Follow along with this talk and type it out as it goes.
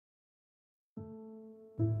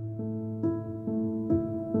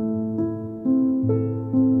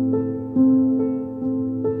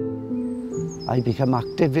became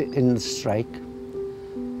active in the strike,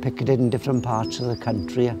 picketed in different parts of the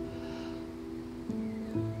country.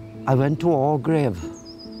 I went to Orgreave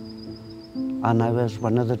and I was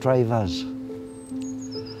one of the drivers.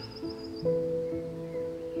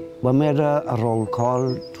 When we had a roll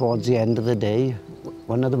call towards the end of the day,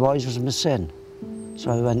 one of the boys was missing.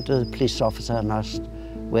 So I went to the police officer and asked,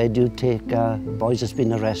 where do you take boys that's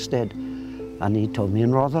been arrested? And he told me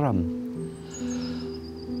in Rotherham.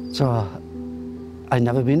 So I'd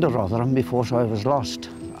never been to Rotherham before, so I was lost.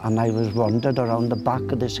 And I was wandered around the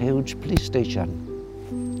back of this huge police station.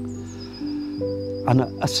 And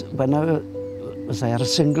when I was there, a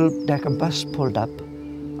single-decker bus pulled up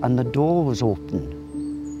and the door was open.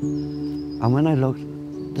 And when I looked,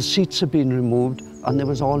 the seats had been removed and there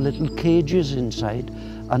was all little cages inside,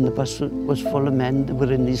 and the bus was full of men that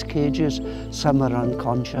were in these cages. Some were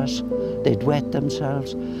unconscious, they'd wet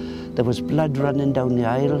themselves. There was blood running down the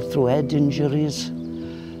aisle through head injuries.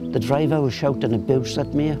 The driver was shouting abuse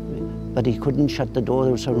at me, but he couldn't shut the door.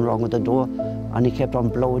 There was something wrong with the door, and he kept on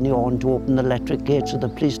blowing the horn to open the electric gates of the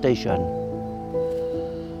police station.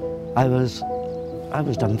 I was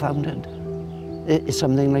dumbfounded. It's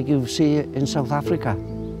something like you see in South Africa.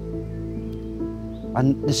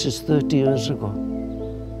 And this is 30 years ago.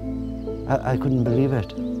 I couldn't believe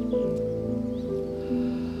it.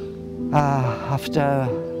 After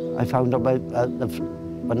I found out about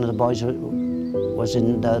one of the boys was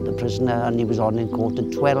in the prison and he was on in court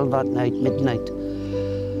at 12 that night, midnight.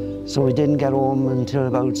 So we didn't get home until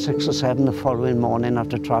about 6 or 7 the following morning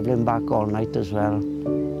after travelling back all night as well.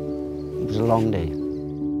 It was a long day.